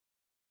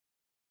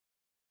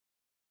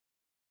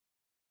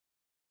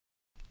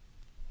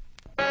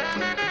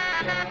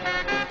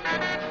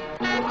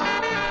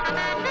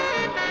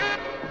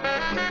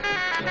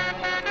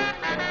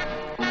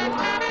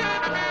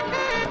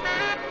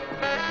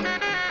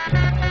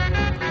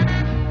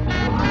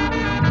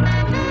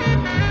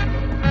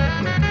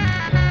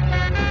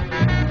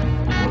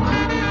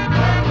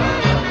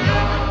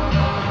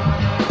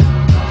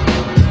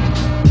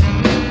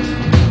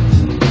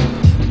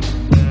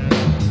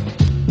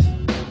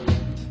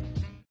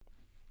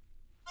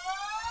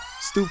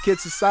Stoop Kidz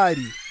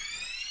Society.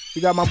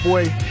 We got my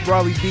boy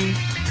Brawley B,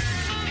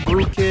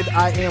 Brew Kid,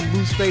 I Am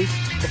Looseface.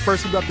 But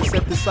first we about to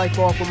set this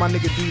cypher off with my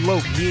nigga D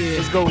Lope. Yeah.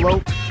 Let's go,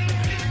 Lope.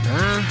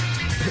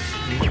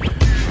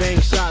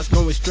 Bang shots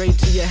going straight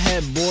to your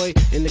head, boy.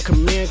 And the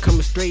command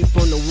coming straight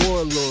from the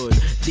warlord.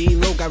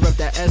 D-Loke, I rep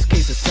that SK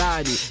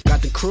Society.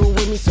 Got the crew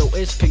with me so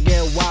it could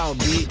get wild,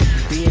 beat.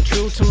 Being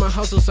true to my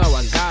hustle's how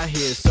I got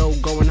here. So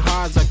going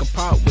hard's like a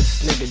pop, what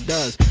this nigga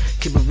does.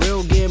 Keep it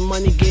real, get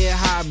money, get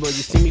high, bro.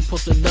 You see me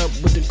posted up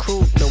with the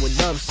crew, throw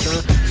it up,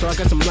 son. So I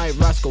got some light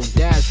Roscoe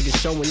Dash, we get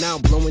showing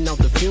out, blowing out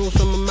the fumes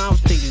from my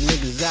mouth, take these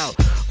niggas out.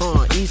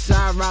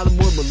 Eastside rider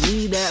boy,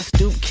 believe that.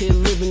 Stoop Kid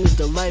living is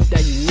the life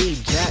that you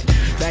need, Jack.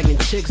 Bagging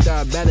chicks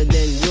that are better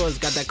than yours.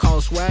 Got that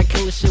call swag,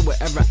 killing shit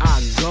wherever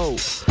I go.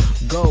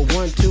 Go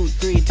 1, 2,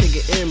 3, take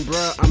it in,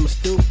 bruh. I'm a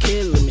Stoop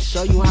Kid, let me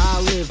show you how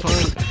I live,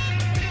 hun.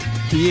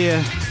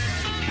 Yeah.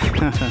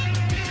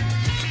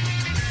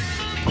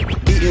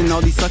 Eating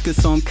all these suckers,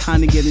 so I'm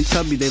kinda getting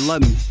chubby, they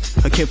love me.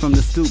 A kid from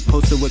the stoop,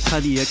 posted with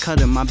Cuddy, a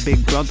cutter, my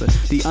big brother.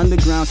 The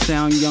underground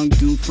sound, young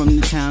dude from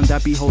the town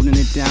that be holding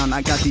it down.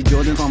 I got these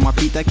Jordans on my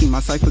feet that keep my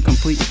cypher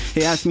complete.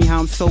 They ask me how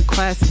I'm so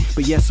classy,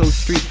 but yet so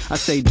street. I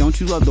say, don't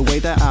you love the way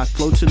that I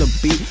flow to the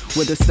beat?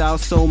 With a style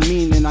so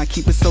mean and I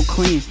keep it so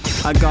clean.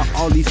 I got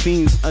all these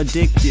fiends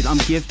addicted, I'm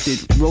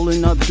gifted.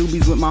 Rolling up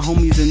doobies with my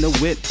homies in the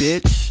whip,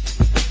 bitch.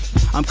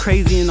 I'm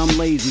crazy and I'm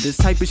lazy, this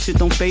type of shit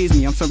don't faze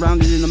me. I'm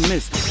surrounded in a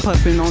mist,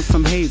 puffing on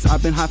some haze.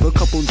 I've been high for a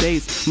couple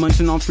days,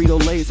 munching on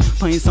Frito-Lays,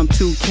 playing some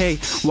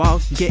 2K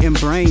while getting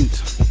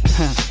brained.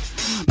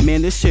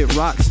 Man, this shit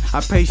rocks,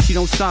 I pray she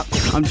don't stop.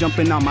 I'm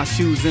jumping out my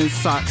shoes and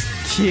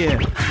socks, yeah.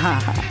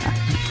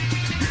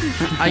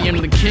 I am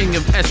the king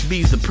of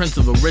SBs, the prince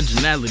of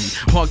originality.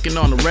 Walking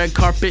on the red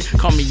carpet,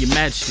 call me your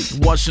majesty.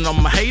 Watching all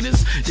my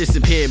haters,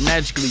 disappeared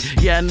magically.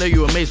 Yeah, I know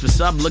you amazed, but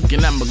stop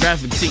looking at my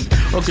graphic tee.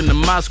 Welcome to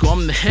Moscow,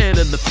 I'm the head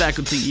of the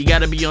faculty. You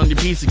gotta be on your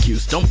piece of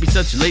cues, don't be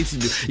such a lazy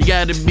dude. You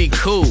gotta be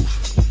cool.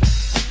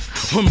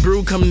 When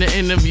Brew come to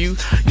interview,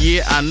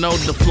 yeah, I know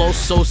the flow's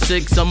so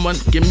sick, someone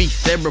give me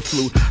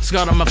Theraflu.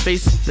 Scar on my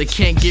face, they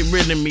can't get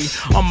rid of me.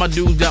 All my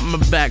dudes got my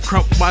back,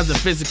 crump-wise and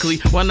physically.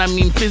 When I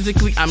mean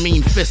physically, I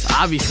mean fist,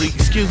 obviously.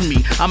 Excuse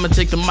me, I'ma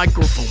take the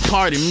microphone,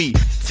 pardon me.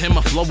 Tear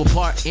my flow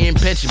apart and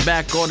patch it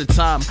back all the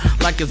time.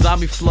 Like a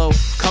zombie flow,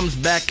 comes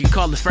back and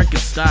call it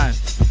Frankenstein.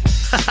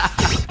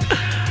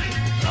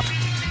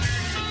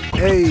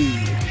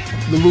 Hey,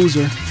 the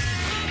loser.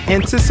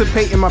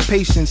 Anticipating my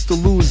patience, the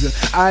loser.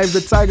 I have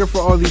the tiger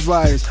for all these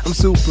liars. I'm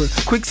super.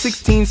 Quick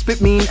 16, spit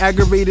mean,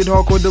 aggravated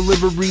hardcore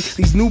delivery.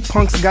 These new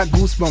punks got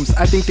goosebumps.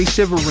 I think they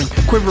shivering,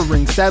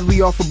 quivering.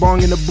 Sadly off a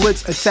bong in a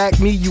blitz.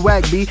 Attack me, you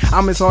act B.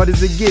 I'm as hard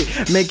as it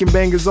get. Making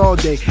bangers all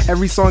day.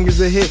 Every song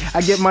is a hit.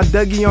 I get my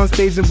Dougie on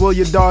stage and blow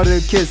your daughter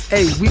a kiss.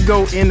 Hey, we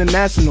go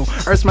international.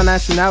 Earth's my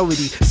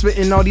nationality.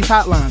 Spitting all these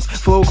hotlines.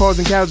 Flow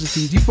causing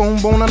casualties. You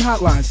phone bone on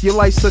hotlines. Your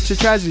life's such a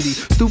tragedy.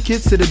 Stoop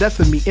Kidz to the death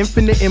of me.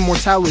 Infinite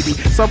immortality.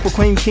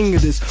 Self-proclaimed king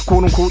of this,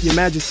 quote-unquote, your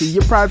majesty.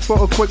 Your pride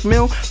for a quick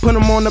meal, put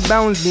him on the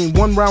balance beam.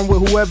 One round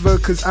with whoever,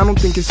 cause I don't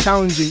think it's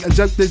challenging.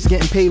 Objectives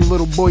getting paid,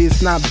 little boy,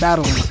 it's not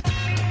battling.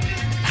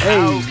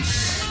 Hey.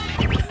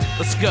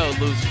 Let's go,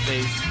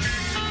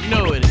 Looseface. You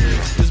know what it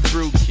is, it's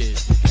Brew Kid.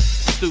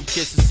 Stoop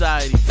Kidz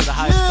Society to the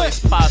highest place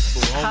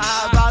possible,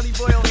 homie. Rowdy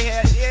boy over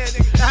here, yeah,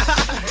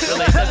 nigga. So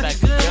they said back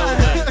to yo,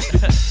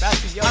 Back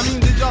to yo. I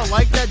mean, did y'all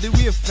like that? Did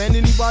we offend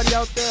anybody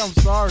out there? I'm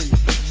sorry.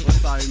 We're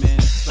sorry, man.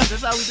 But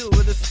that's how we do it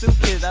with the Stoop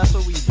Kidz. That's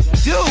what we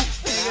do.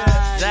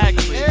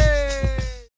 Exactly. Hey.